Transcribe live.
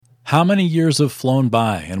How many years have flown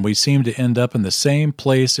by, and we seem to end up in the same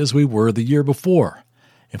place as we were the year before?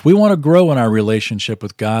 If we want to grow in our relationship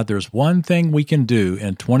with God, there's one thing we can do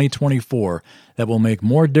in 2024 that will make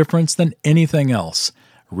more difference than anything else.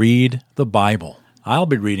 Read the Bible. I'll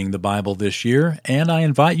be reading the Bible this year, and I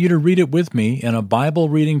invite you to read it with me in a Bible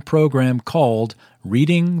reading program called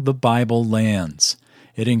Reading the Bible Lands.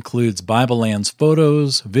 It includes Bible Lands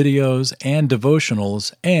photos, videos, and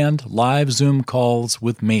devotionals, and live Zoom calls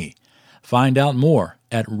with me. Find out more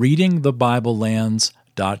at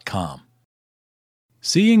readingthebiblelands.com.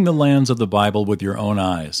 Seeing the lands of the Bible with your own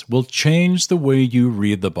eyes will change the way you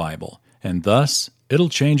read the Bible, and thus it'll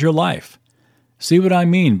change your life. See what I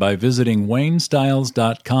mean by visiting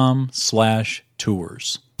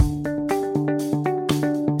waynestyles.com/tours.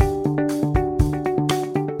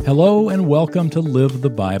 Hello and welcome to Live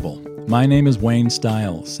the Bible. My name is Wayne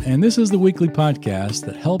Stiles, and this is the weekly podcast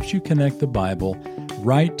that helps you connect the Bible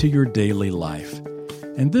right to your daily life.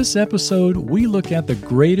 In this episode, we look at the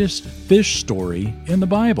greatest fish story in the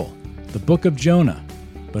Bible, the book of Jonah.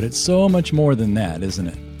 But it's so much more than that, isn't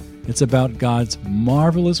it? It's about God's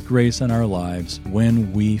marvelous grace in our lives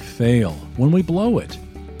when we fail, when we blow it.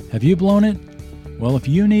 Have you blown it? Well, if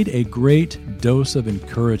you need a great dose of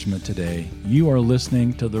encouragement today, you are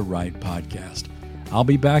listening to the right podcast. I'll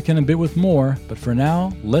be back in a bit with more, but for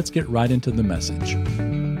now, let's get right into the message.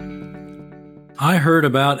 I heard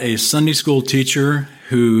about a Sunday school teacher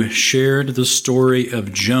who shared the story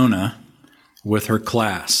of Jonah with her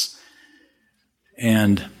class.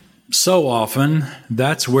 And so often,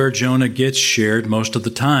 that's where Jonah gets shared most of the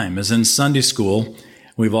time, is in Sunday school.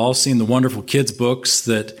 We've all seen the wonderful kids' books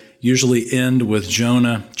that usually end with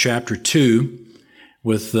Jonah chapter 2,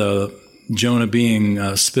 with Jonah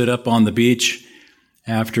being spit up on the beach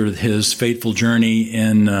after his fateful journey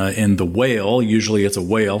in the whale. Usually it's a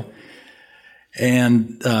whale.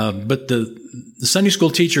 And but the Sunday school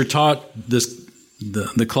teacher taught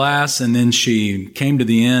the class, and then she came to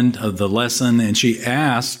the end of the lesson, and she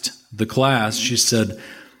asked the class, she said,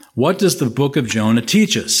 "What does the book of Jonah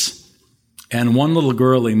teach us?" And one little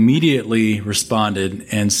girl immediately responded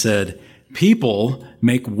and said, "People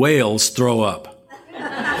make whales throw up."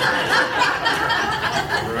 Right.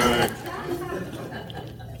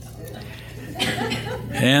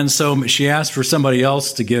 And so she asked for somebody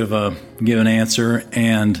else to give an answer,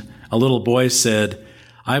 and a little boy said,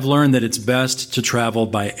 "I've learned that it's best to travel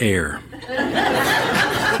by air."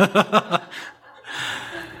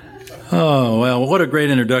 Oh, well, what a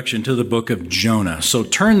great introduction to the book of Jonah. So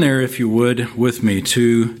turn there, if you would, with me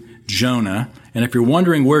to Jonah. And if you're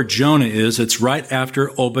wondering where Jonah is, it's right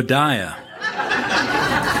after Obadiah.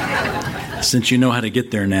 Since you know how to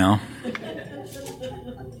get there now.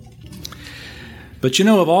 But you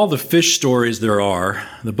know, of all the fish stories there are,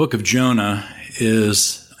 the book of Jonah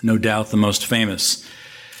is no doubt the most famous.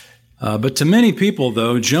 But to many people,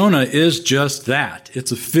 though, Jonah is just that.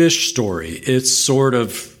 It's a fish story. It's sort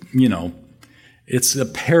of, it's a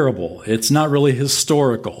parable. It's not really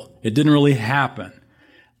historical. It didn't really happen.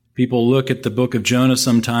 People look at the book of Jonah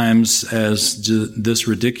sometimes as this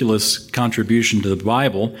ridiculous contribution to the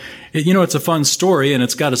Bible. It's a fun story and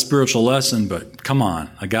it's got a spiritual lesson, but come on,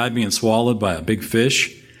 a guy being swallowed by a big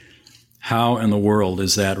fish? How in the world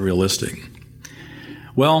is that realistic?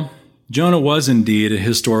 Well, Jonah was indeed a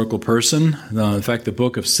historical person. In fact, the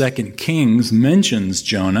book of 2 Kings mentions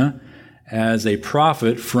Jonah as a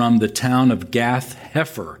prophet from the town of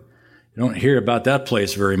Gath-Hepher. You don't hear about that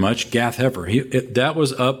place very much, Gath-Hepher. That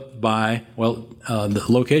was up by, the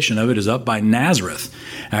location of it is up by Nazareth.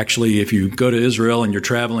 Actually, if you go to Israel and you're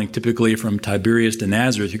traveling typically from Tiberias to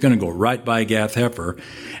Nazareth, you're going to go right by Gath-Hepher.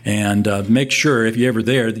 And make sure, if you're ever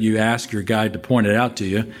there, that you ask your guide to point it out to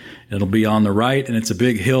you. It'll be on the right, and it's a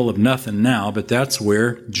big hill of nothing now, but that's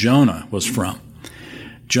where Jonah was from.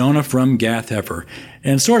 Jonah from Gath-Hepher.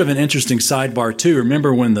 And sort of an interesting sidebar, too.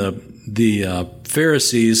 Remember when the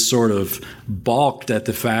Pharisees sort of balked at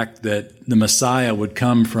the fact that the Messiah would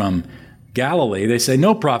come from Galilee? They say,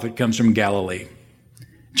 no prophet comes from Galilee.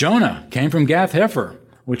 Jonah came from Gath-Hepher,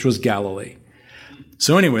 which was Galilee.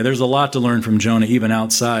 So anyway, there's a lot to learn from Jonah, even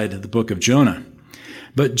outside the book of Jonah.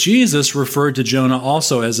 But Jesus referred to Jonah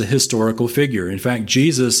also as a historical figure. In fact,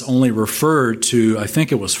 Jesus only referred to, I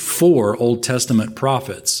think it was 4 Old Testament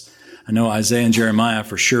prophets. I know Isaiah and Jeremiah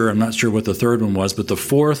for sure. I'm not sure what the third one was, but the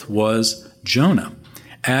 4th was Jonah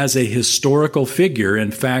as a historical figure.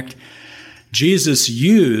 In fact, Jesus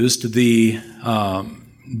used the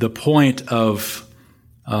point of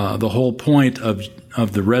the whole point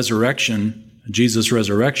of the resurrection, Jesus'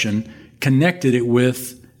 resurrection, connected it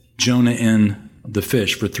with Jonah in the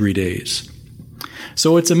fish for 3 days.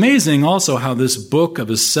 So it's amazing also how this book of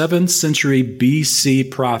a 7th century BC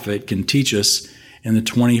prophet can teach us in the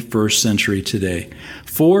 21st century today.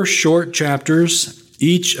 4 short chapters.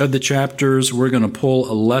 Each of the chapters, we're going to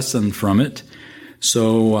pull a lesson from it.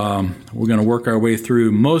 So we're going to work our way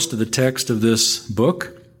through most of the text of this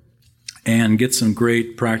book and get some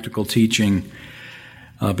great practical teaching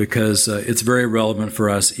because it's very relevant for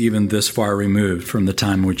us even this far removed from the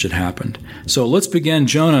time in which it happened. So let's begin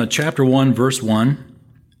Jonah chapter 1, verse 1,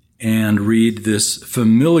 and read this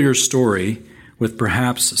familiar story with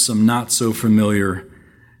perhaps some not so familiar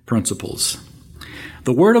principles.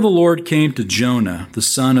 The word of the Lord came to Jonah, the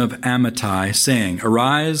son of Amittai, saying,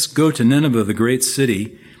 Arise, go to Nineveh, the great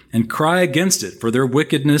city, and cry against it, for their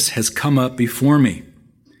wickedness has come up before me.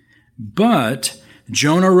 But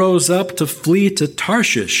Jonah rose up to flee to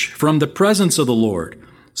Tarshish from the presence of the Lord.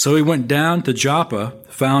 So he went down to Joppa,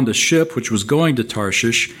 found a ship which was going to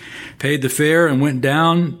Tarshish, paid the fare, and went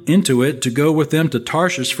down into it to go with them to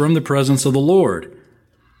Tarshish from the presence of the Lord.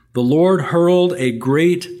 The Lord hurled a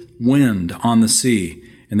great wind on the sea,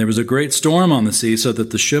 and there was a great storm on the sea, so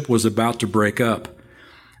that the ship was about to break up.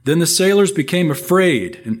 Then the sailors became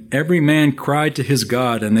afraid, and every man cried to his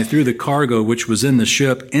God, and they threw the cargo which was in the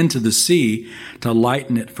ship into the sea to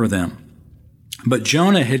lighten it for them. But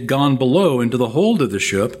Jonah had gone below into the hold of the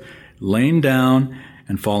ship, lain down,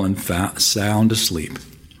 and fallen sound asleep.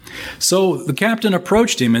 So the captain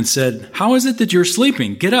approached him and said, How is it that you're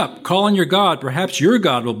sleeping? Get up, call on your God. Perhaps your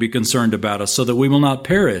God will be concerned about us, so that we will not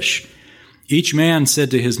perish. Each man said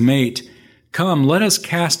to his mate, Come, let us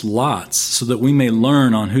cast lots, so that we may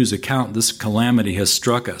learn on whose account this calamity has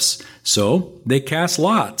struck us. So they cast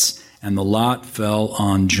lots, and the lot fell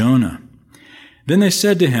on Jonah. Then they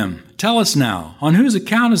said to him, Tell us now, on whose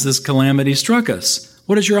account has this calamity struck us?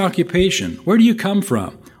 What is your occupation? Where do you come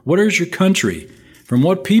from? What is your country? From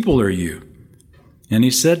what people are you? And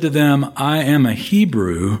he said to them, I am a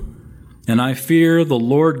Hebrew, and I fear the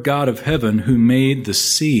Lord God of heaven, who made the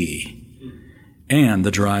sea and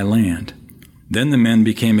the dry land. Then the men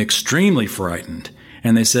became extremely frightened,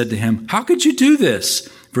 and they said to him, How could you do this?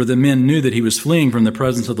 For the men knew that he was fleeing from the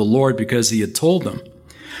presence of the Lord because he had told them.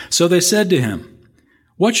 So they said to him,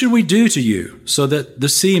 What should we do to you so that the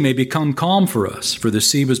sea may become calm for us? For the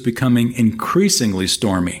sea was becoming increasingly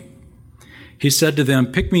stormy. He said to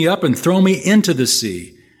them, Pick me up and throw me into the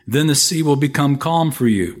sea. Then the sea will become calm for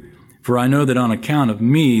you. For I know that on account of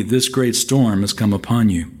me this great storm has come upon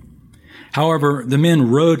you. However, the men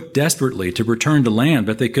rowed desperately to return to land,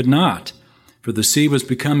 but they could not, for the sea was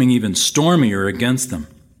becoming even stormier against them.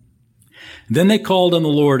 Then they called on the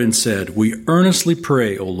Lord and said, We earnestly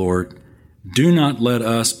pray, O Lord, do not let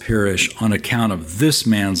us perish on account of this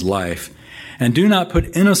man's life, and do not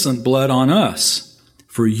put innocent blood on us,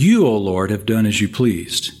 for you, O Lord, have done as you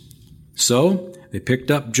pleased. So they picked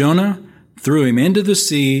up Jonah, threw him into the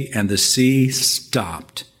sea, and the sea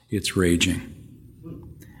stopped its raging.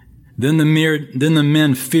 Then the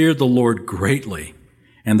men feared the Lord greatly,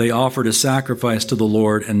 and they offered a sacrifice to the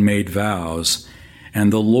Lord and made vows.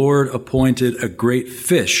 And the Lord appointed a great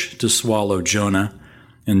fish to swallow Jonah,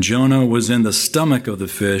 and Jonah was in the stomach of the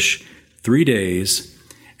fish 3 days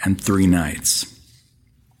and 3 nights.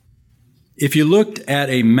 If you looked at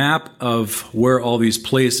a map of where all these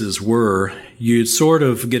places were, you'd sort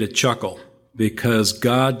of get a chuckle, because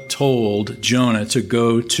God told Jonah to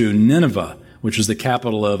go to Nineveh, which is the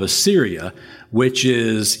capital of Assyria, which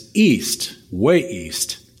is east, way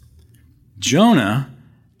east. Jonah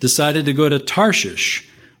decided to go to Tarshish,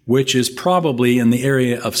 which is probably in the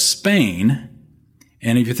area of Spain.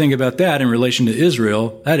 And if you think about that in relation to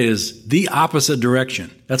Israel, that is the opposite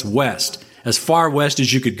direction. That's west, as far west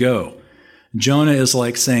as you could go. Jonah is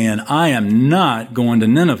like saying, I am not going to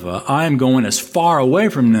Nineveh. I am going as far away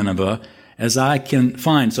from Nineveh as I can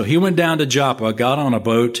find. So he went down to Joppa, got on a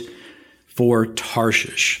boat for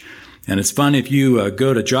Tarshish. And it's fun, if you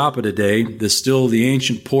go to Joppa today, the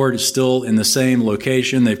ancient port is still in the same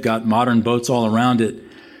location. They've got modern boats all around it.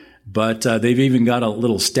 But they've even got a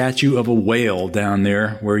little statue of a whale down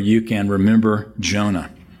there where you can remember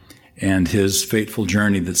Jonah and his fateful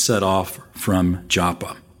journey that set off from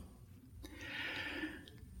Joppa.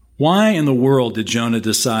 Why in the world did Jonah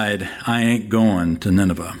decide, I ain't going to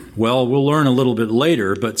Nineveh? Well, we'll learn a little bit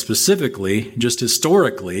later, but specifically, just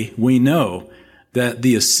historically, we know that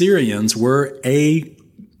the Assyrians were a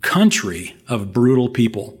country of brutal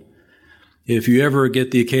people. If you ever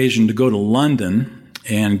get the occasion to go to London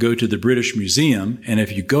and go to the British Museum, and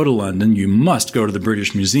if you go to London, you must go to the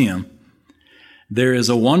British Museum, there is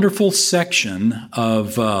a wonderful section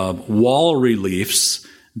of wall reliefs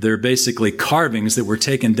They're basically carvings that were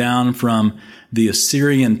taken down from the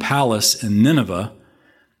Assyrian palace in Nineveh,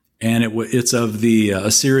 and it's of the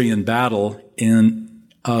Assyrian battle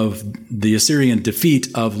of the Assyrian defeat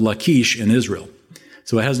of Lachish in Israel.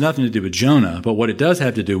 So it has nothing to do with Jonah, but what it does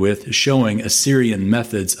have to do with is showing Assyrian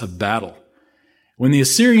methods of battle. When the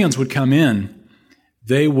Assyrians would come in,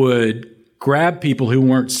 they would grab people who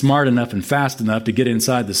weren't smart enough and fast enough to get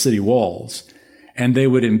inside the city walls, and they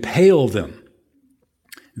would impale them.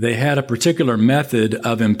 They had a particular method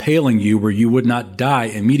of impaling you where you would not die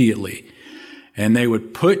immediately. And they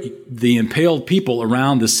would put the impaled people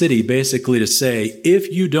around the city basically to say,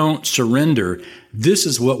 if you don't surrender, this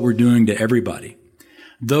is what we're doing to everybody.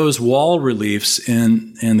 Those wall reliefs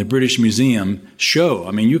in the British Museum show,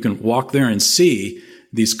 you can walk there and see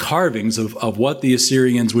these carvings of what the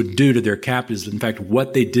Assyrians would do to their captives. In fact,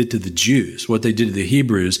 what they did to the Jews, what they did to the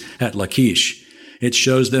Hebrews at Lachish. It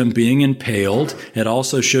shows them being impaled. It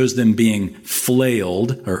also shows them being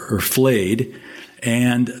flailed or flayed,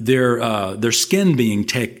 and their skin being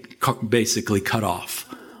basically cut off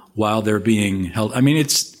while they're being held.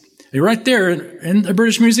 It's right there in the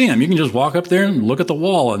British Museum. You can just walk up there and look at the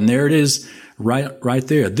wall, and there it is right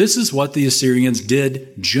there. This is what the Assyrians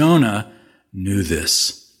did. Jonah knew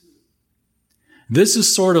this. This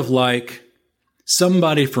is sort of like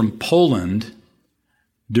somebody from Poland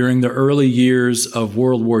during the early years of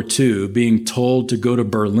World War II being told to go to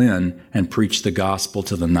Berlin and preach the gospel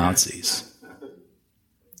to the Nazis.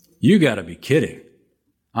 You got to be kidding.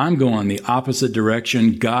 I'm going the opposite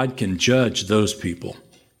direction. God can judge those people.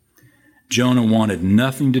 Jonah wanted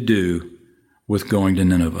nothing to do with going to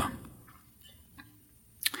Nineveh.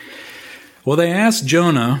 Well, they asked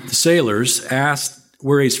Jonah, the sailors asked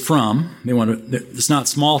where he's from. It's not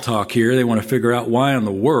small talk here. They want to figure out why in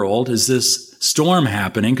the world is this storm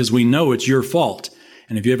happening, because we know it's your fault.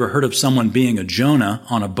 And if you ever heard of someone being a Jonah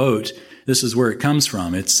on a boat, this is where it comes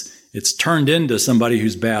from. It's turned into somebody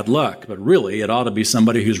who's bad luck, but really it ought to be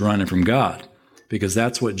somebody who's running from God, because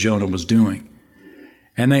that's what Jonah was doing.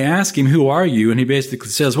 And they ask him, who are you? And he basically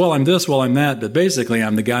says, well, I'm this, well, I'm that, but basically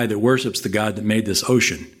I'm the guy that worships the God that made this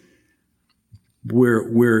ocean.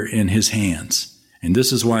 We're in his hands. And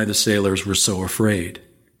this is why the sailors were so afraid.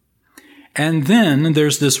 And then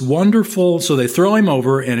there's this wonderful, so they throw him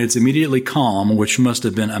over and it's immediately calm, which must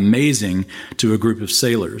have been amazing to a group of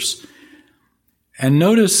sailors. And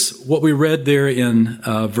notice what we read there in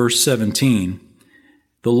verse 17.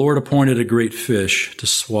 The Lord appointed a great fish to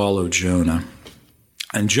swallow Jonah.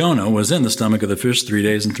 And Jonah was in the stomach of the fish 3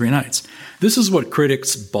 days and 3 nights. This is what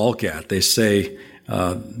critics balk at. They say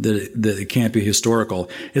that it can't be historical.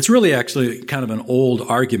 It's really actually kind of an old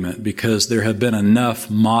argument, because there have been enough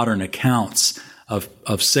modern accounts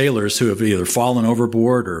of sailors who have either fallen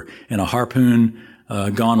overboard or in a harpoon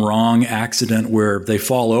gone wrong accident where they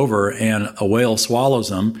fall over and a whale swallows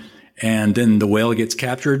them, and then the whale gets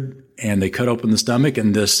captured and they cut open the stomach,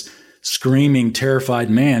 and this screaming, terrified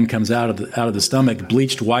man comes out of the stomach,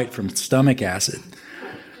 bleached white from stomach acid.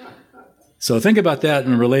 So think about that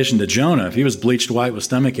in relation to Jonah. If he was bleached white with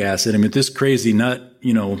stomach acid, this crazy nut,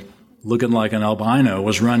 looking like an albino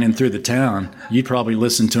was running through the town, you'd probably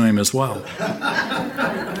listen to him as well.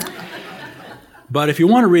 But if you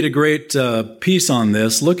want to read a great piece on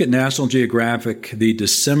this, look at National Geographic, the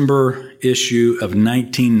December issue of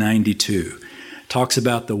 1992. It talks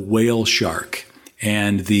about the whale shark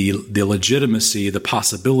and the legitimacy, the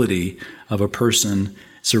possibility of a person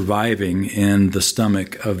surviving in the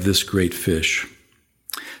stomach of this great fish.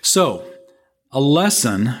 So, a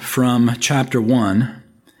lesson from chapter 1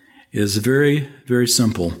 is very, very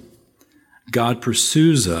simple. God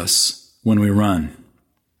pursues us when we run.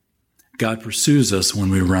 God pursues us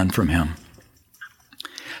when we run from him.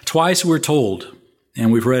 Twice we're told,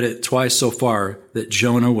 and we've read it twice so far, that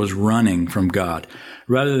Jonah was running from God.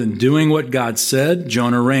 Rather than doing what God said,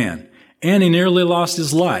 Jonah ran. And he nearly lost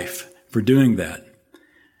his life for doing that.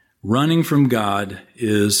 Running from God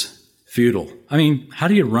is futile. How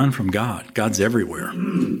do you run from God? God's everywhere.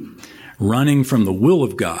 Running from the will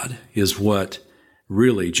of God is what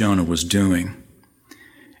really Jonah was doing.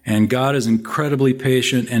 And God is incredibly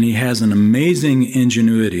patient, and he has an amazing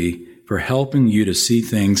ingenuity for helping you to see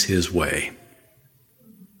things his way.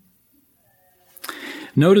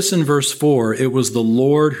 Notice in verse 4, it was the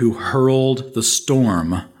Lord who hurled the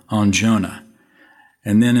storm on Jonah.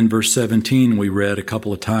 And then in verse 17, we read a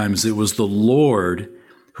couple of times, it was the Lord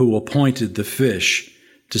who appointed the fish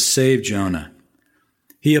to save Jonah.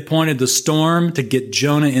 He appointed the storm to get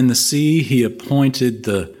Jonah in the sea. He appointed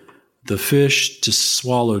the fish to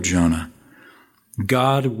swallow Jonah.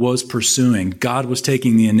 God was pursuing. God was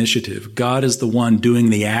taking the initiative. God is the one doing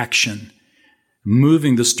the action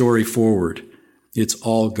moving the story forward. It's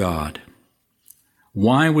all God.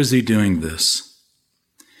 Why was he doing this?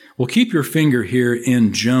 Well, keep your finger here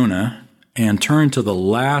in Jonah and turn to the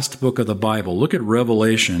last book of the Bible. Look at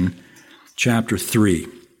Revelation chapter 3.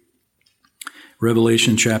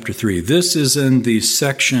 Revelation chapter 3. This is in the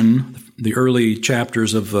section, the early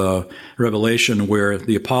chapters of Revelation, where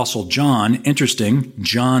the Apostle John, interesting,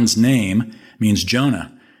 John's name means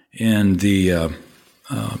Jonah. In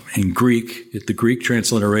Greek, the Greek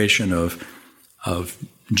transliteration of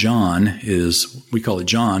John is, we call it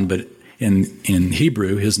John, but in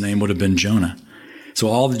Hebrew, his name would have been Jonah. So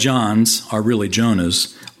all the Johns are really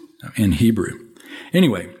Jonahs in Hebrew.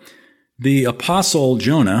 Anyway, the Apostle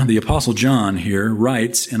John here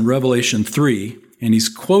writes in Revelation 3, and he's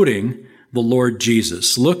quoting the Lord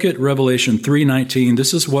Jesus. Look at Revelation 3:19.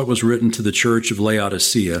 This is what was written to the church of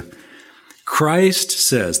Laodicea. Christ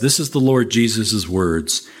says, this is the Lord Jesus'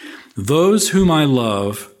 words, "Those whom I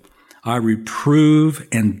love, I reprove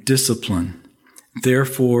and discipline.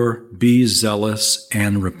 Therefore, be zealous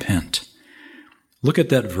and repent." Look at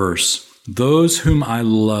that verse. Those whom I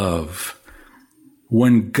love.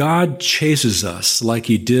 When God chases us like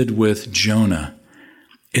he did with Jonah,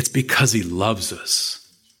 it's because he loves us.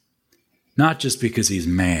 Not just because he's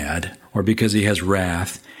mad or because he has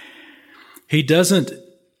wrath. He doesn't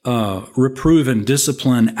reprove and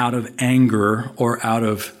discipline out of anger or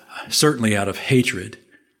certainly out of hatred.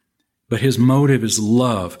 But his motive is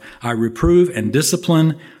love. I reprove and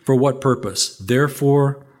discipline for what purpose?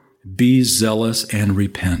 Therefore, be zealous and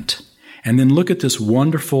repent. And then look at this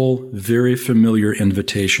wonderful, very familiar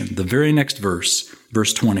invitation. The very next verse,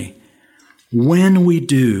 verse 20. When we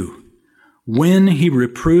do, when he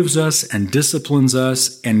reproves us and disciplines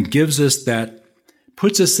us and gives us that,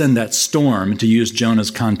 puts us in that storm, to use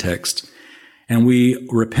Jonah's context, and we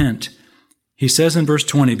repent, he says in verse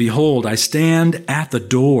 20, "Behold, I stand at the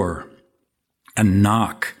door and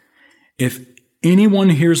knock. If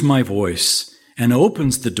anyone hears my voice and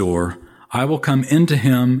opens the door, I will come into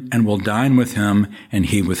him and will dine with him and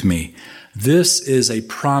he with me." This is a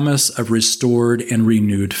promise of restored and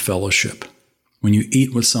renewed fellowship. When you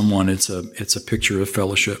eat with someone, it's a picture of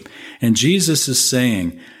fellowship. And Jesus is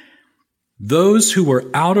saying, those who are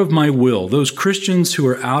out of my will, those Christians who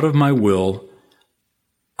are out of my will,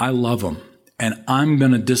 I love them. And I'm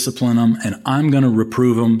going to discipline them and I'm going to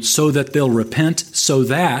reprove them so that they'll repent, so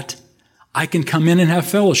that I can come in and have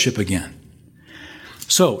fellowship again.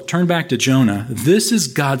 So, turn back to Jonah. This is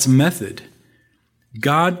God's method.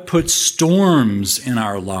 God puts storms in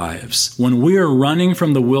our lives. When we are running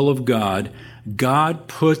from the will of God, God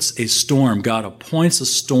puts a storm. God appoints a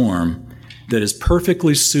storm that is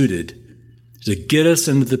perfectly suited to get us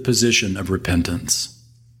into the position of repentance.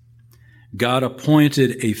 God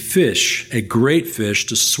appointed a fish, a great fish,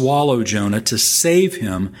 to swallow Jonah, to save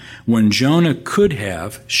him when Jonah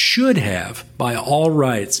should have, by all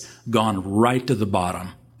rights, gone right to the bottom.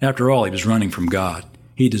 After all, he was running from God.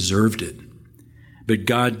 He deserved it. But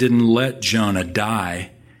God didn't let Jonah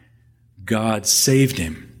die. God saved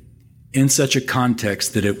him in such a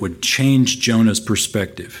context that it would change Jonah's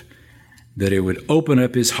perspective, that it would open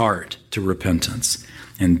up his heart to repentance.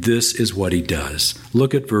 And this is what he does.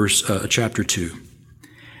 Look at chapter 2.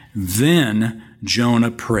 Then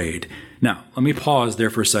Jonah prayed. Now, let me pause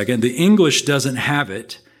there for a second. The English doesn't have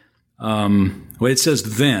it. It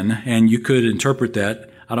says then, and you could interpret that.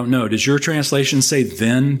 I don't know. Does your translation say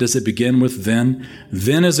then? Does it begin with then?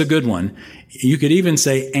 Then is a good one. You could even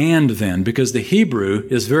say and then, because the Hebrew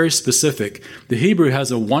is very specific. The Hebrew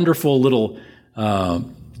has a wonderful little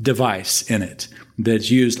device in it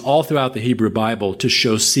that's used all throughout the Hebrew Bible to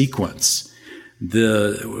show sequence.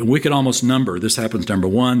 We could almost number. This happens number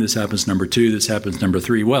 1, this happens number 2, this happens number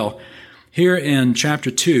 3. Well, here in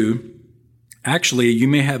chapter 2, actually, you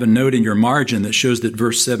may have a note in your margin that shows that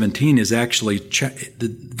verse 17 is actually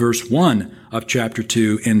verse 1 of chapter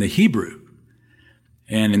 2 in the Hebrew.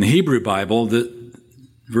 And in the Hebrew Bible,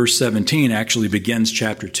 verse 17 actually begins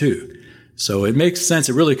chapter 2. So it makes sense.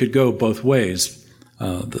 It really could go both ways.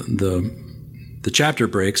 The chapter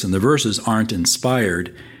breaks and the verses aren't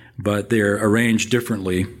inspired, but they're arranged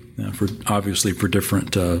differently, obviously for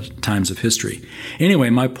different times of history. Anyway,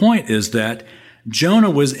 my point is that Jonah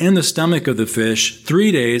was in the stomach of the fish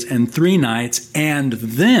 3 days and 3 nights, and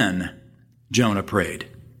then Jonah prayed.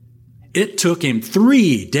 It took him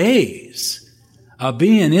 3 days of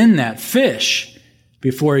being in that fish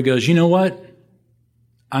before he goes, you know what?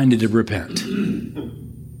 I need to repent. Sounds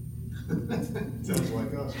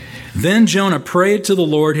like us. Then Jonah prayed to the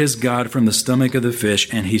Lord his God from the stomach of the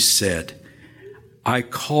fish, and he said, I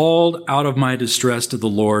called out of my distress to the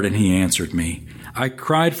Lord, and he answered me. I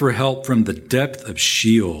cried for help from the depth of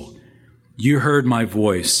Sheol. You heard my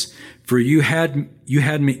voice, for you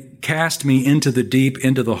had me cast me into the deep,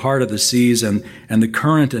 into the heart of the seas, and the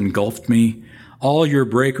current engulfed me. All your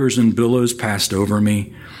breakers and billows passed over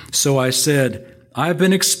me. So I said, I have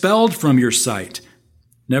been expelled from your sight.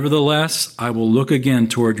 Nevertheless, I will look again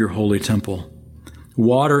toward your holy temple.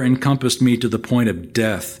 Water encompassed me to the point of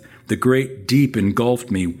death. The great deep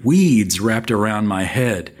engulfed me. Weeds wrapped around my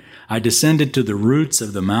head. I descended to the roots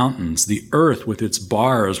of the mountains. The earth with its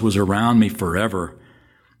bars was around me forever.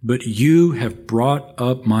 But you have brought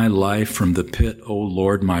up my life from the pit, O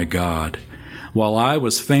Lord my God. While I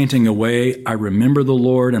was fainting away, I remembered the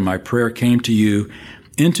Lord, and my prayer came to you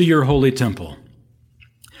into your holy temple.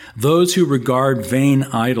 Those who regard vain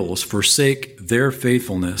idols forsake their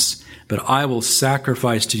faithfulness, but I will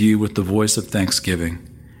sacrifice to you with the voice of thanksgiving.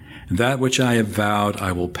 That which I have vowed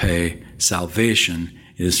I will pay. Salvation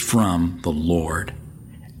is from the Lord.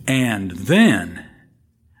 And then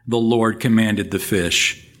the Lord commanded the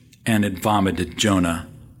fish, and it vomited Jonah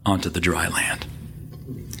onto the dry land.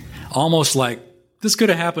 Almost like this could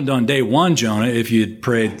have happened on day one, Jonah, if you'd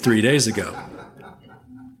prayed 3 days ago.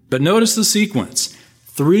 But notice the sequence.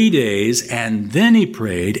 3 days, and then he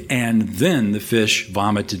prayed, and then the fish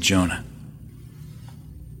vomited Jonah.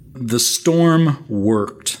 The storm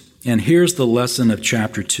worked. And here's the lesson of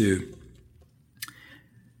chapter 2.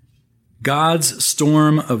 God's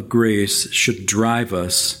storm of grace should drive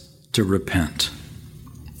us to repent.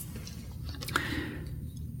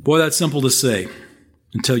 Boy, that's simple to say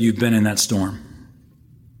until you've been in that storm.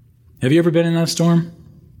 Have you ever been in that storm?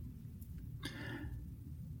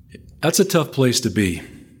 That's a tough place to be,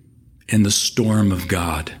 in the storm of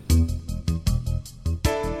God.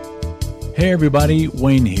 Hey everybody,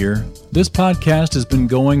 Wayne here. This podcast has been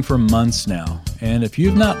going for months now, and if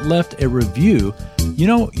you've not left a review,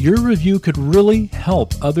 your review could really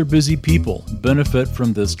help other busy people benefit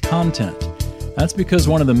from this content. That's because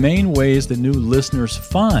one of the main ways that new listeners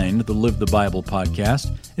find the Live the Bible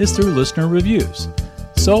podcast is through listener reviews.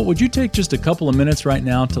 So would you take just a couple of minutes right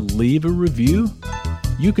now to leave a review?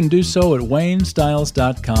 You can do so at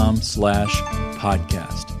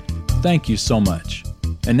waynestyles.com/podcast. Thank you so much.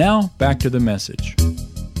 And now back to the message.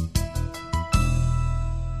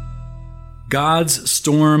 God's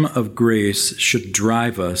storm of grace should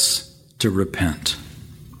drive us to repent.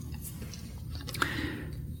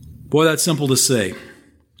 Boy, that's simple to say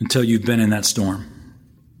until you've been in that storm.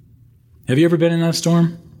 Have you ever been in that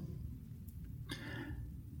storm?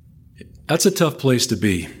 That's a tough place to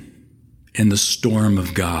be, in the storm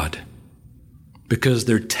of God, because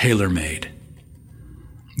they're tailor-made.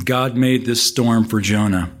 God made this storm for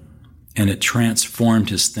Jonah, and it transformed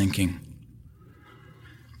his thinking.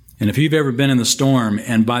 And if you've ever been in the storm,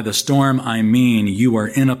 and by the storm I mean you are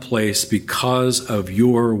in a place because of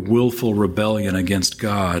your willful rebellion against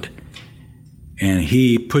God, and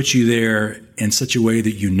He put you there in such a way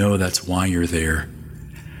that you know that's why you're there,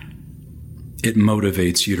 it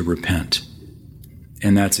motivates you to repent.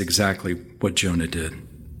 And that's exactly what Jonah did.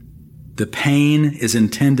 The pain is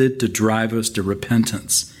intended to drive us to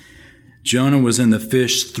repentance. Jonah was in the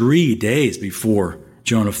fish 3 days before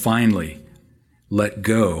Jonah finally let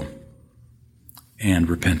go and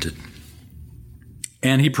repented.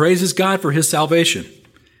 And he praises God for his salvation,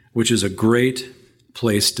 which is a great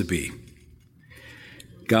place to be.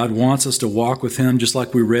 God wants us to walk with Him, just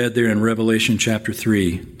like we read there in Revelation chapter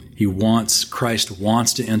 3. Christ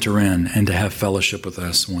wants to enter in and to have fellowship with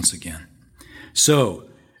us once again. So,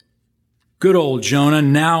 good old Jonah,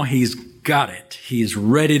 now he's got it. He's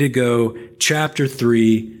ready to go. Chapter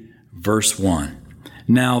 3, verse 1.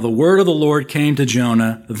 Now the word of the Lord came to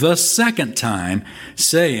Jonah the second time,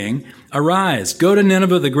 saying, Arise, go to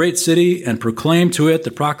Nineveh, the great city, and proclaim to it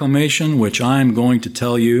the proclamation which I am going to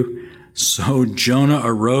tell you. So Jonah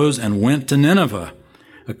arose and went to Nineveh,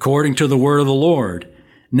 according to the word of the Lord.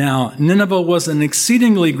 Now Nineveh was an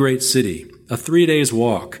exceedingly great city, a 3 days'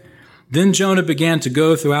 walk. Then Jonah began to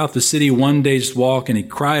go throughout the city 1 day's walk, and he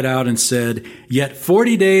cried out and said, Yet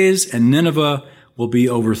 40 days, and Nineveh will be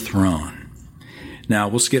overthrown. Now,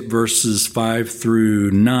 we'll skip verses 5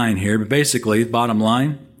 through 9 here, but basically, bottom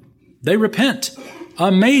line, they repent.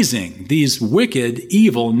 Amazing. These wicked,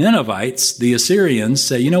 evil Ninevites, the Assyrians,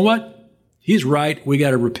 say, you know what? He's right. We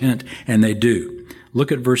got to repent. And they do.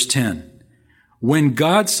 Look at verse 10. When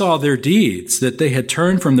God saw their deeds, that they had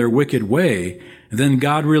turned from their wicked way, then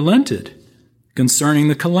God relented concerning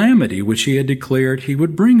the calamity which He had declared He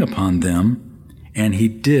would bring upon them, and He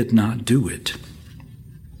did not do it.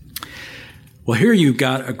 Well, here you've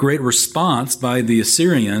got a great response by the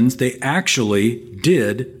Assyrians. They actually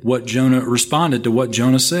did what Jonah responded to what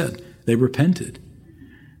Jonah said. They repented.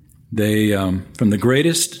 They, from the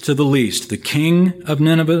greatest to the least, the king of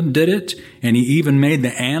Nineveh did it, and he even made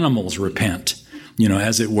the animals repent,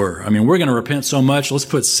 as it were. I mean, we're going to repent so much, let's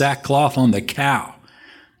put sackcloth on the cow.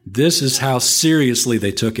 This is how seriously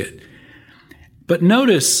they took it. But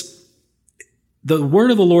notice, the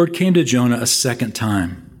word of the Lord came to Jonah a second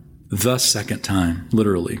time. The second time,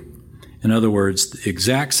 literally. In other words, the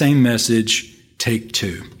exact same message, take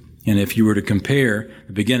two. And if you were to compare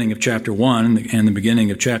the beginning of chapter 1 and the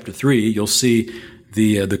beginning of chapter 3, you'll see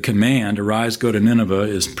the command, arise, go to Nineveh,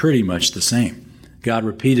 is pretty much the same. God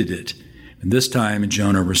repeated it. And this time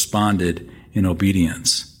Jonah responded in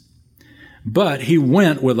obedience. But he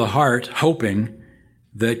went with a heart hoping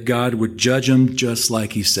that God would judge him just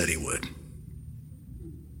like he said he would.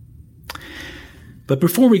 But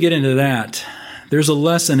before we get into that, there's a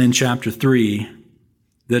lesson in chapter 3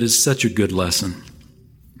 that is such a good lesson.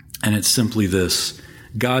 And it's simply this: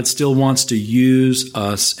 God still wants to use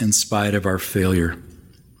us in spite of our failure.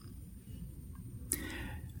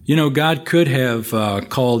 God could have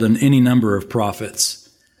called in any number of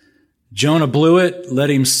prophets. Jonah blew it,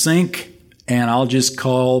 let him sink, and I'll just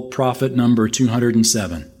call prophet number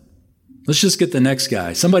 207. Let's just get the next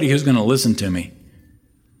guy, somebody who's going to listen to me.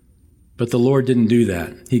 But the Lord didn't do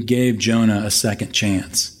that. He gave Jonah a second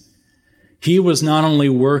chance. He was not only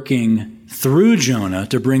working through Jonah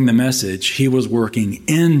to bring the message, he was working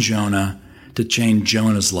in Jonah to change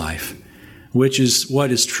Jonah's life, which is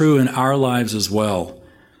what is true in our lives as well.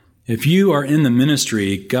 If you are in the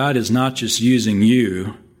ministry, God is not just using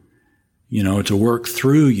you, to work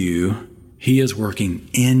through you. He is working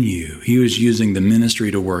in you. He is using the ministry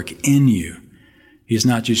to work in you. He's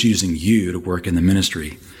not just using you to work in the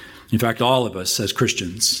ministry. In fact, all of us as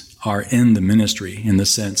Christians are in the ministry in the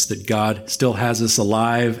sense that God still has us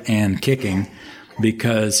alive and kicking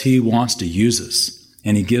because he wants to use us,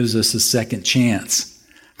 and he gives us a second chance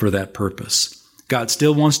for that purpose. God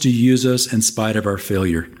still wants to use us in spite of our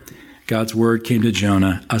failure. God's word came to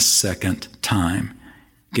Jonah a second time,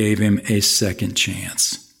 gave him a second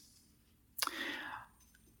chance.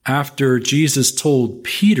 After Jesus told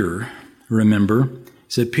Peter, remember, he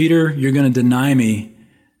said, Peter, you're going to deny me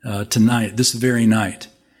tonight, this very night.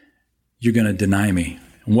 You're going to deny me.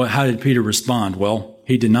 And how did Peter respond? Well,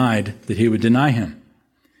 he denied that he would deny him.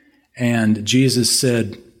 And Jesus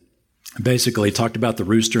said, basically talked about the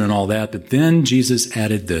rooster and all that, but then Jesus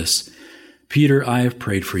added this: Peter, I have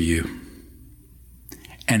prayed for you.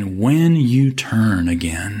 And when you turn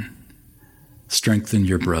again, strengthen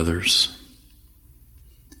your brothers.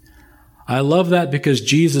 I love that because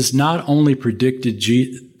Jesus not only predicted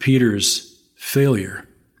Peter's failure,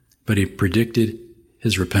 but he predicted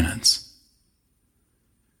his repentance.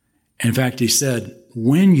 In fact, he said,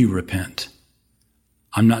 when you repent,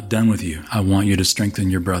 I'm not done with you. I want you to strengthen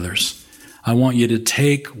your brothers. I want you to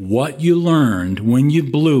take what you learned when you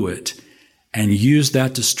blew it and use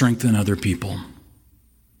that to strengthen other people.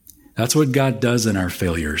 That's what God does in our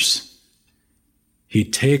failures. He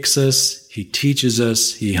takes us, he teaches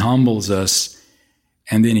us, he humbles us,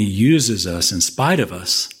 and then he uses us in spite of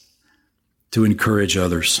us to encourage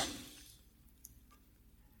others.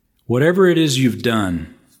 Whatever it is you've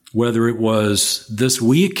done, whether it was this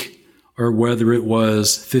week or whether it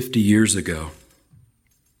was 50 years ago,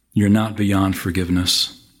 you're not beyond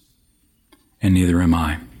forgiveness, and neither am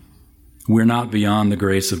I. We're not beyond the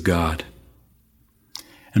grace of God.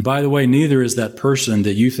 And by the way, neither is that person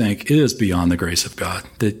that you think is beyond the grace of God,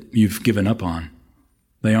 that you've given up on.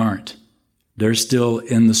 They aren't. They're still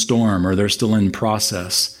in the storm, or they're still in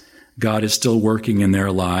process. God is still working in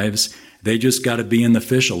their lives. They just got to be in the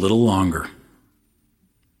fish a little longer.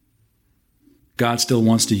 God still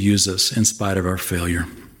wants to use us in spite of our failure.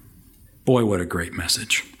 Boy, what a great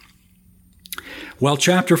message. Well,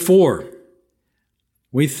 chapter 4,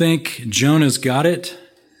 we think Jonah's got it,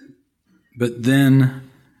 but then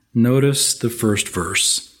notice the first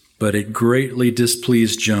verse. But it greatly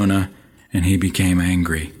displeased Jonah, and he became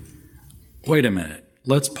angry. Wait a minute.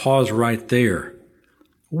 Let's pause right there.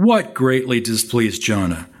 What greatly displeased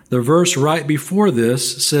Jonah? The verse right before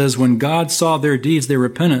this says, when God saw their deeds, their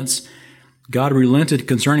repentance, God relented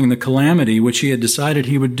concerning the calamity which he had decided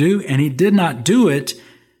he would do, and he did not do it.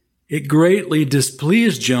 It greatly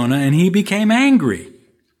displeased Jonah, and he became angry.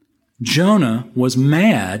 Jonah was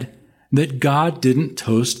mad that God didn't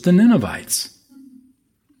toast the Ninevites.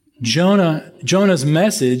 Jonah's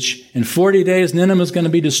message, in 40 days Nineveh is going to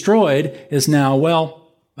be destroyed, is now,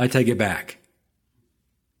 well, I take it back.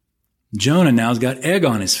 Jonah now's got egg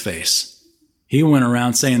on his face. He went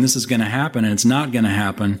around saying this is going to happen, and it's not going to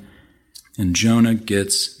happen. And Jonah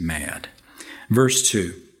gets mad. Verse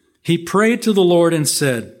 2, he prayed to the Lord and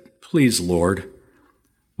said, Please, Lord,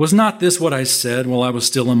 was not this what I said while I was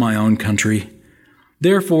still in my own country?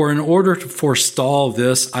 Therefore, in order to forestall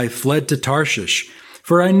this, I fled to Tarshish,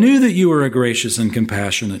 for I knew that you were a gracious and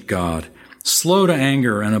compassionate God, slow to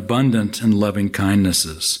anger and abundant in loving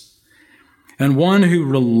kindnesses, and one who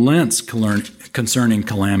relents concerning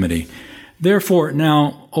calamity. Therefore,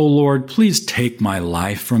 now, O Lord, please take my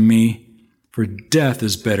life from me, for death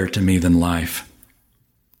is better to me than life.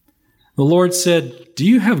 The Lord said, Do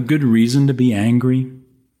you have good reason to be angry?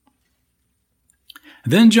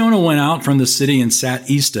 Then Jonah went out from the city and sat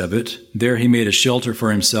east of it. There he made a shelter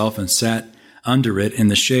for himself and sat under it in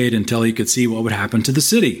the shade until he could see what would happen to the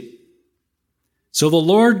city. So the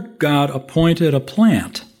Lord God appointed a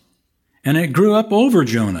plant, and it grew up over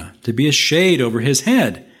Jonah to be a shade over his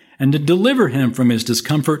head and to deliver him from his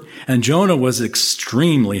discomfort, and Jonah was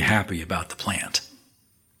extremely happy about the plant.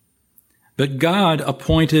 But God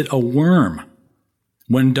appointed a worm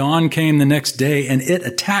when dawn came the next day, and it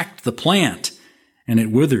attacked the plant, and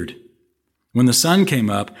it withered. When the sun came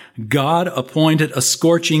up, God appointed a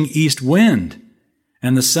scorching east wind,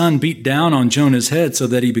 and the sun beat down on Jonah's head so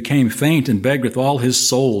that he became faint and begged with all his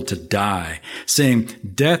soul to die, saying,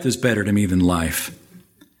 Death is better to me than life.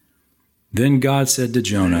 Then God said to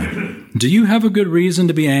Jonah, Do you have a good reason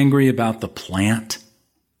to be angry about the plant?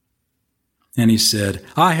 And he said,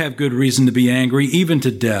 I have good reason to be angry, even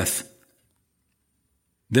to death.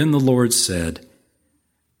 Then the Lord said,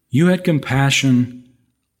 You had compassion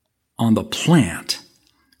on the plant,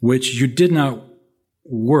 which you did not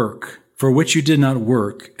work, for which you did not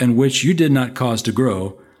work, and which you did not cause to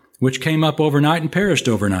grow, which came up overnight and perished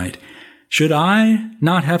overnight. Should I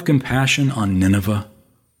not have compassion on Nineveh,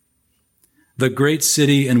 the great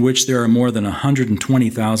city in which there are more than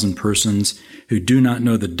 120,000 persons who do not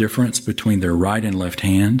know the difference between their right and left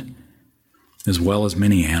hand, as well as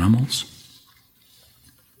many animals?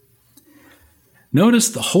 Notice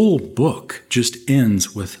the whole book just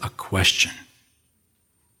ends with a question,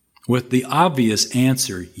 with the obvious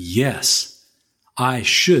answer, yes, I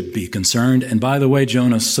should be concerned. And by the way,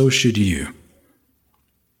 Jonah, so should you.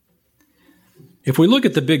 If we look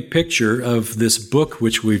at the big picture of this book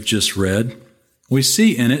which we've just read, we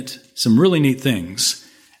see in it some really neat things.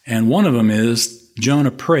 And one of them is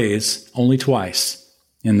Jonah prays only twice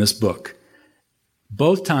in this book,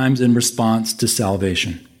 both times in response to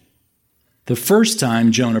salvation. The first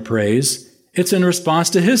time Jonah prays, it's in response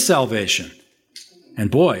to his salvation. And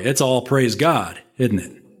boy, it's all praise God, isn't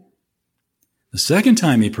it? The second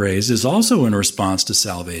time he prays is also in response to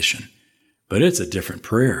salvation, but it's a different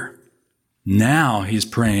prayer. Now he's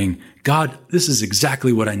praying, God, this is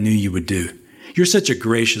exactly what I knew you would do. You're such a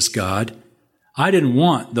gracious God. I didn't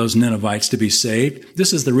want those Ninevites to be saved.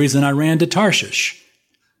 This is the reason I ran to Tarshish.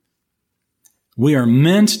 We are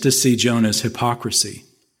meant to see Jonah's hypocrisy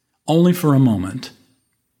only for a moment,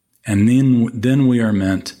 and then we are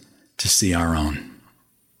meant to see our own.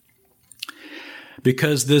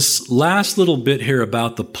 Because this last little bit here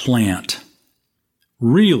about the plant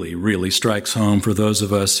really, really strikes home for those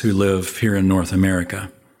of us who live here in North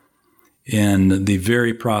America, in the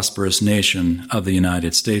very prosperous nation of the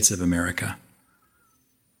United States of America.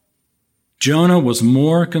 Jonah was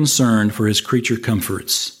more concerned for his creature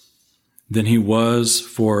comforts than he was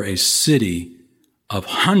for a city of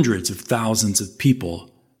hundreds of thousands of people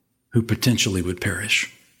who potentially would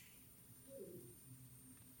perish.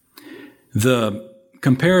 The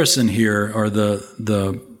comparison here, or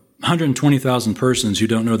the 120,000 persons who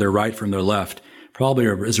don't know their right from their left, probably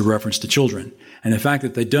is a reference to children. And the fact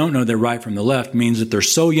that they don't know their right from the left means that they're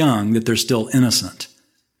so young that they're still innocent,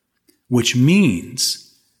 which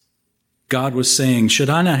means God was saying, should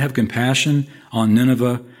I not have compassion on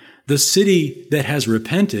Nineveh, the city that has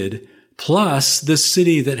repented, plus this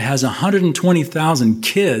city that has 120,000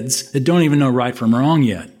 kids that don't even know right from wrong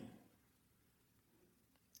yet?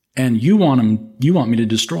 And you want me to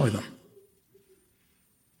destroy them.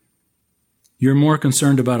 You're more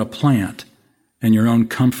concerned about a plant and your own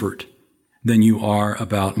comfort than you are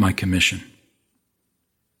about my commission.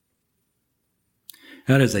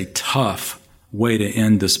 That is a tough way to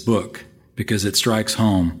end this book because it strikes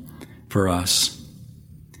home for us.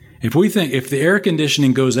 If the air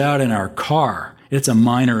conditioning goes out in our car, it's a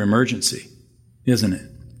minor emergency, isn't it?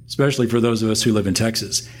 Especially for those of us who live in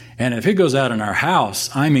Texas. And if it goes out in our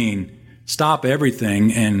house, I mean, stop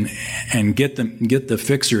everything and get the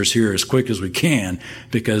fixers here as quick as we can,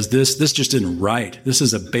 because this just isn't right. This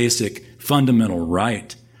is a basic, fundamental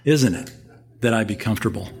right, isn't it? That I be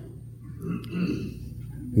comfortable.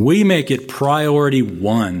 We make it priority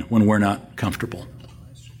one when we're not comfortable.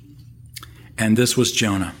 And this was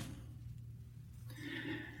Jonah.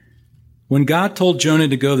 When God told Jonah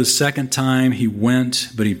to go the second time, he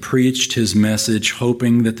went, but he preached his message,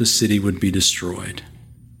 hoping that the city would be destroyed.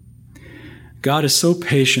 God is so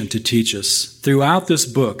patient to teach us. Throughout this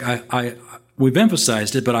book, we've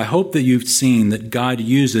emphasized it, but I hope that you've seen that God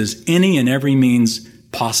uses any and every means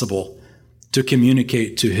possible to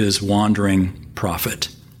communicate to his wandering prophet,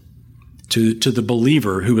 to the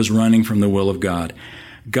believer who is running from the will of God.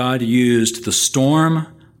 God used the storm.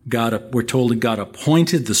 We're told that God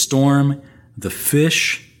appointed the storm, the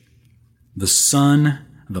fish, the sun,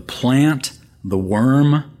 the plant, the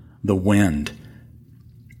worm, the wind.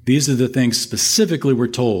 These are the things specifically we're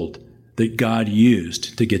told that God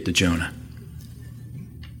used to get to Jonah.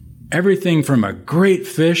 Everything from a great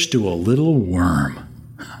fish to a little worm.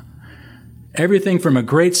 Everything from a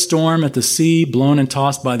great storm at the sea, blown and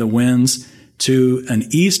tossed by the winds, to an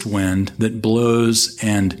east wind that blows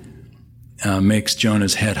and makes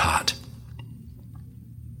Jonah's head hot.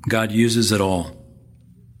 God uses it all.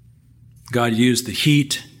 God used the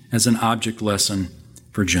heat as an object lesson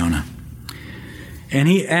for Jonah. And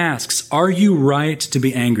he asks, are you right to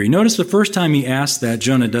be angry? Notice the first time he asks that,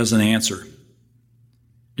 Jonah doesn't answer.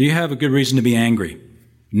 Do you have a good reason to be angry?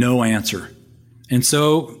 No answer. And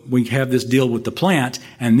so we have this deal with the plant,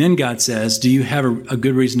 and then God says, do you have a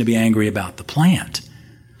good reason to be angry about the plant?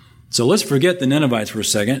 So let's forget the Ninevites for a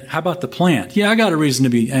second. How about the plant? Yeah, I got a reason to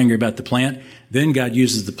be angry about the plant. Then God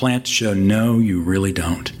uses the plant to show, no, you really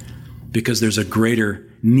don't. Because there's a greater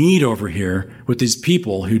need over here with these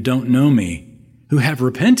people who don't know me, who have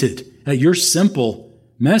repented at your simple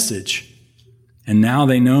message. And now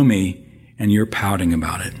they know me, and you're pouting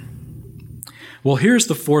about it. Well, here's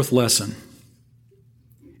the fourth lesson.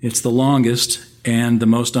 It's the longest and the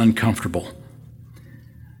most uncomfortable.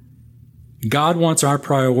 God wants our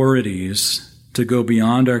priorities to go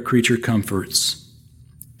beyond our creature comforts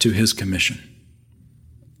to his commission.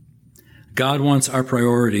 God wants our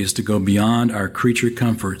priorities to go beyond our creature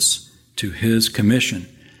comforts to his commission,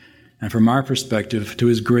 and from our perspective, to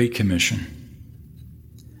his great commission.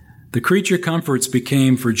 The creature comforts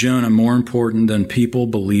became for Jonah more important than people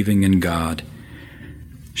believing in God.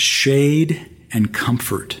 Shade and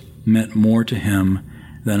comfort meant more to him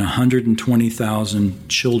than 120,000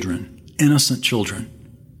 children, innocent children,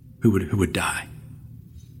 who would die.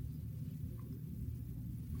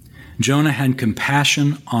 Jonah had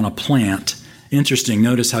compassion on a plant. Interesting,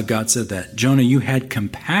 notice how God said that. Jonah, you had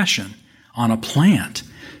compassion on a plant.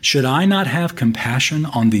 Should I not have compassion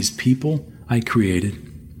on these people I created?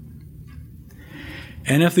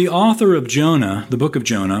 And if the author of Jonah, the book of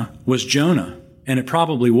Jonah, was Jonah, and it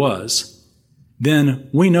probably was, then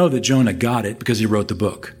we know that Jonah got it because he wrote the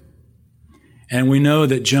book. And we know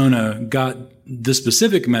that Jonah got the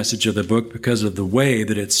specific message of the book because of the way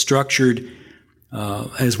that it's structured,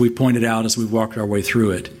 as we pointed out as we walked our way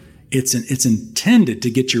through it. It's intended to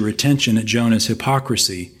get your attention at Jonah's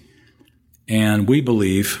hypocrisy. And we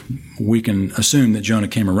believe, we can assume that Jonah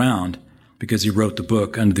came around because he wrote the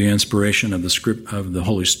book under the inspiration of the script of the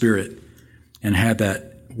Holy Spirit and had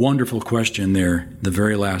that wonderful question there, the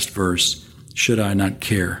very last verse, should I not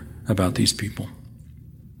care about these people?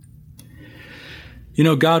 You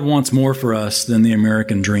know, God wants more for us than the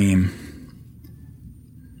American dream.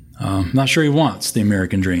 Not sure he wants the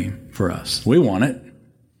American dream for us. We want it,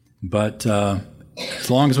 but as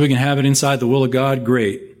long as we can have it inside the will of God,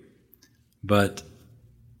 great. But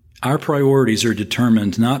our priorities are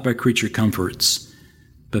determined not by creature comforts,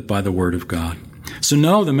 but by the Word of God. So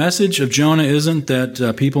no, the message of Jonah isn't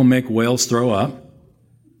that people make whales throw up,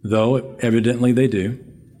 though evidently they do.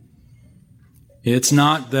 It's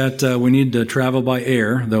not that we need to travel by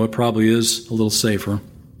air, though it probably is a little safer.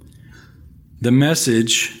 The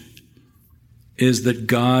message is that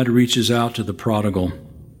God reaches out to the prodigal.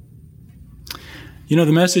 You know,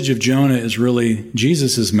 the message of Jonah is really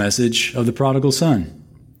Jesus' message of the prodigal son.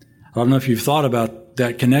 I don't know if you've thought about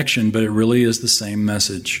that connection, but it really is the same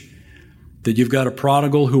message. That you've got a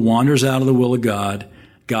prodigal who wanders out of the will of God.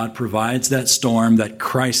 God provides that storm, that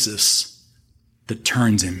crisis that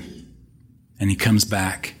turns him. And he comes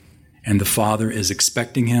back. And the father is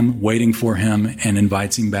expecting him, waiting for him, and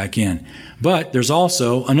invites him back in. But there's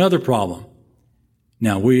also another problem.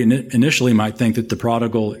 Now, we initially might think that the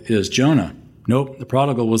prodigal is Jonah. Nope, the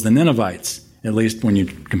prodigal was the Ninevites, at least when you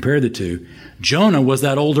compare the two. Jonah was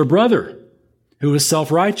that older brother who was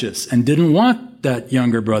self-righteous and didn't want that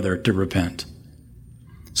younger brother to repent.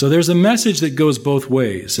 So there's a message that goes both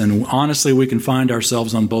ways, and honestly, we can find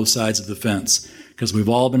ourselves on both sides of the fence because we've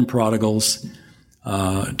all been prodigals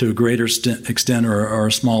to a greater extent or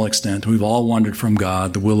a small extent. We've all wandered from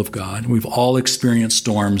God, the will of God. We've all experienced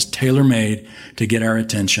storms tailor-made to get our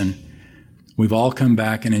attention. We've all come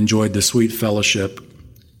back and enjoyed the sweet fellowship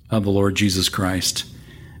of the Lord Jesus Christ.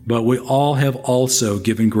 But we all have also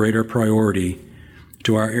given greater priority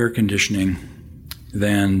to our air conditioning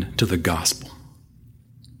than to the gospel.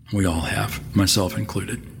 We all have, myself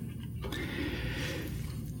included.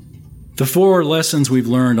 The 4 lessons we've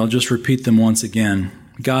learned, I'll just repeat them once again.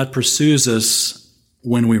 God pursues us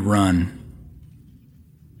when we run.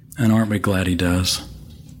 And aren't we glad He does?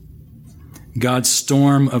 God's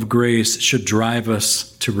storm of grace should drive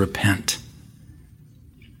us to repent.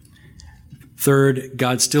 Third,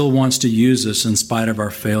 God still wants to use us in spite of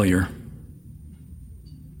our failure.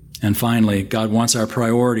 And finally, God wants our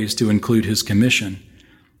priorities to include His commission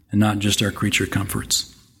and not just our creature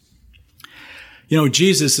comforts. You know,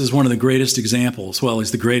 Jesus is one of the greatest examples. Well,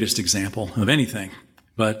 He's the greatest example of anything,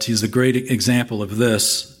 but He's a great example of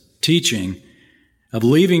this teaching of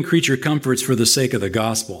leaving creature comforts for the sake of the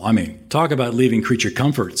gospel. I mean, talk about leaving creature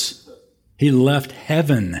comforts. He left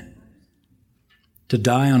heaven to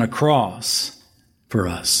die on a cross for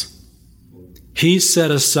us. He set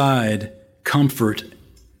aside comfort,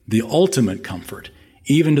 the ultimate comfort,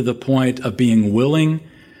 even to the point of being willing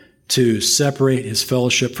to separate His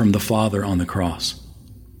fellowship from the Father on the cross.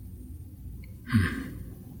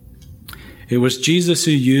 It was Jesus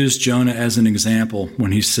who used Jonah as an example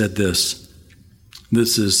when He said this.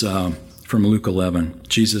 This is from Luke 11.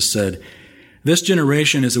 Jesus said, "This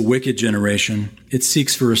generation is a wicked generation. It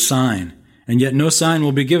seeks for a sign, and yet no sign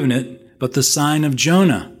will be given it but the sign of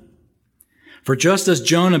Jonah. For just as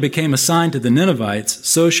Jonah became a sign to the Ninevites,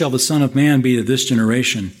 so shall the Son of Man be to this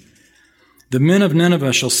generation. The men of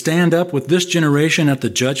Nineveh shall stand up with this generation at the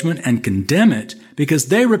judgment and condemn it, because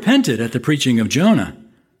they repented at the preaching of Jonah.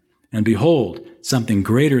 And behold, something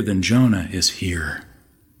greater than Jonah is here."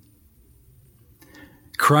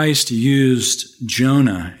 Christ used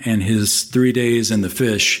Jonah and his 3 days in the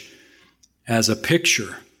fish as a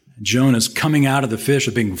picture. Jonah's coming out of the fish,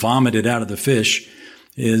 or being vomited out of the fish,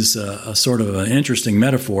 is a sort of an interesting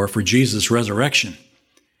metaphor for Jesus' resurrection.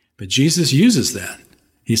 But Jesus uses that.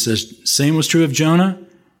 He says, same was true of Jonah,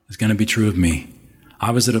 is going to be true of me.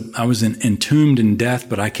 I was entombed in death,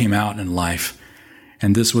 but I came out in life.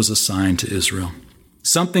 And this was a sign to Israel.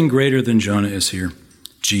 Something greater than Jonah is here,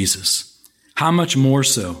 Jesus. How much more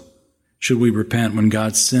so should we repent when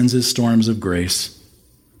God sends His storms of grace?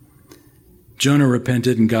 Jonah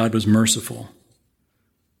repented and God was merciful.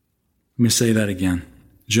 Let me say that again.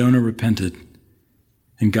 Jonah repented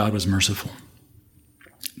and God was merciful.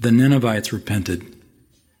 The Ninevites repented.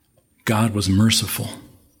 God was merciful.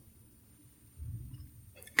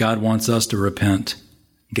 God wants us to repent.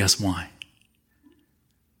 Guess why?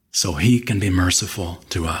 So He can be merciful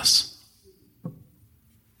to us.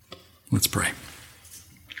 Let's pray.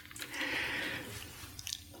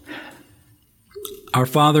 Our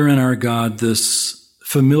Father and our God, this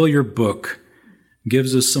familiar book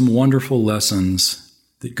gives us some wonderful lessons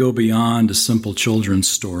that go beyond a simple children's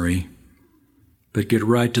story, but get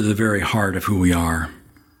right to the very heart of who we are.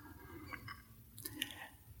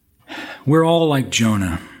 We're all like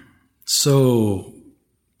Jonah, so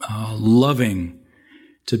loving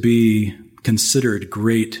to be considered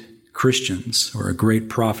great Christians or a great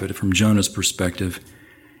prophet from Jonah's perspective,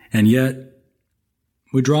 and yet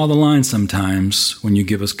we draw the line sometimes when you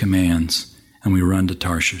give us commands and we run to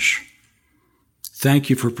Tarshish. Thank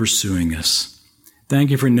you for pursuing us. Thank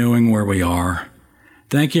you for knowing where we are.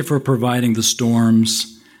 Thank you for providing the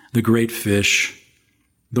storms, the great fish,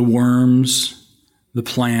 the worms, the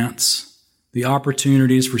plants, the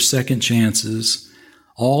opportunities for second chances,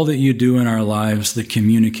 all that you do in our lives that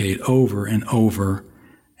communicate over and over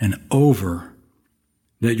and over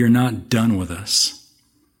that you're not done with us,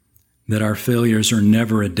 that our failures are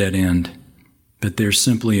never a dead end, but they're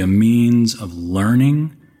simply a means of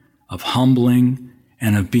learning, of humbling,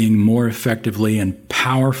 and of being more effectively and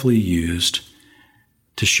powerfully used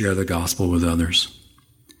to share the gospel with others.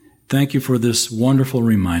 Thank you for this wonderful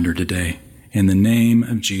reminder today. In the name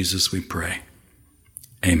of Jesus we pray.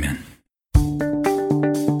 Amen.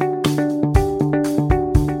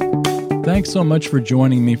 Thanks so much for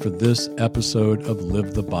joining me for this episode of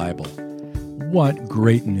Live the Bible. What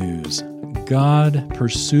great news! God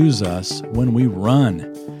pursues us when we run.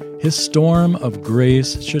 His storm of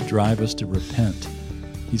grace should drive us to repent.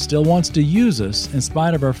 He still wants to use us in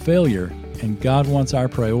spite of our failure, and God wants our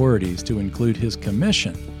priorities to include His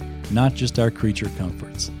commission, not just our creature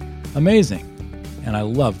comforts. Amazing, and I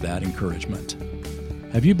love that encouragement.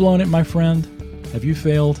 Have you blown it, my friend? Have you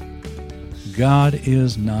failed? God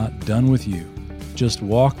is not done with you. Just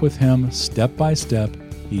walk with Him step by step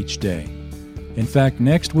each day. In fact,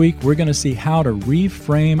 next week we're going to see how to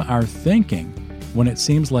reframe our thinking when it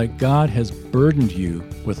seems like God has burdened you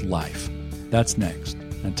with life. That's next.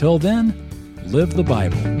 Until then, live the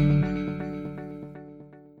Bible.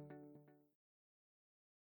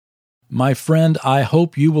 My friend, I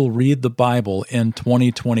hope you will read the Bible in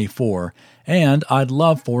 2024, and I'd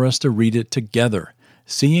love for us to read it together,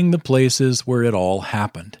 seeing the places where it all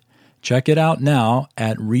happened. Check it out now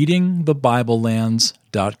at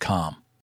readingthebiblelands.com.